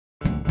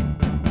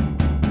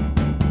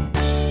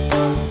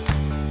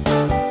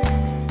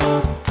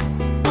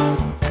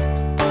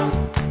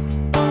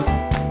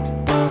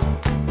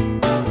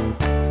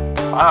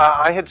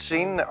I had,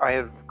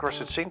 of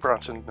course, seen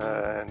Bronson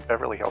in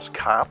Beverly Hills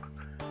Cop.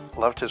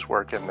 Loved his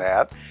work in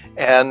that.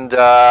 And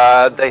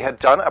they had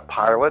done a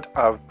pilot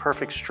of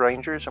Perfect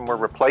Strangers and were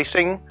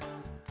replacing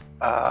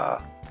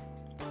the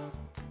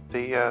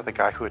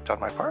guy who had done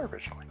my part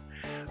originally.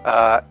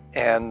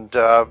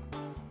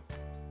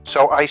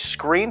 So I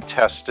screen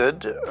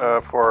tested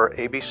for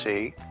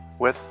ABC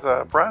with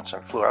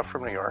Bronson. Flew out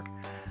from New York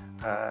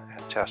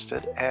and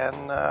tested,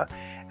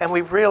 and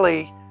we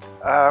really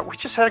we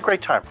just had a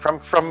great time from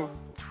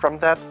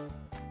that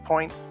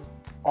point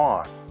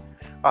on.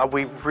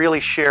 We really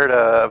shared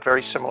a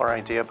very similar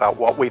idea about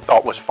what we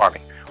thought was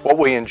funny, what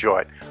we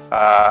enjoyed,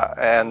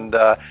 and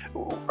I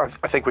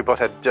think we both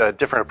had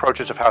different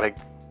approaches of how to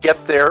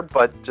get there,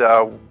 but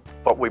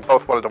we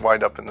both wanted to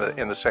wind up in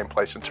the same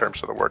place in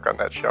terms of the work on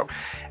that show,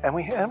 and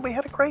we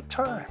had a great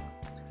time.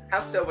 How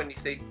so when you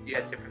say you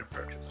had different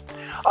approaches?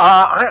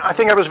 I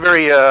think I was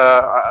very.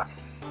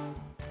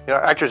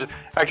 Actors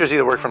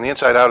either work from the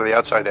inside out or the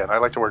outside in. I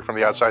like to work from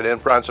the outside in.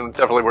 Bronson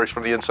definitely works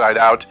from the inside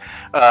out.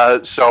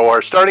 So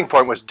our starting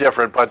point was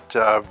different, but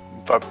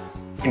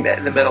you met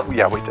in the middle.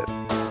 Yeah, we did.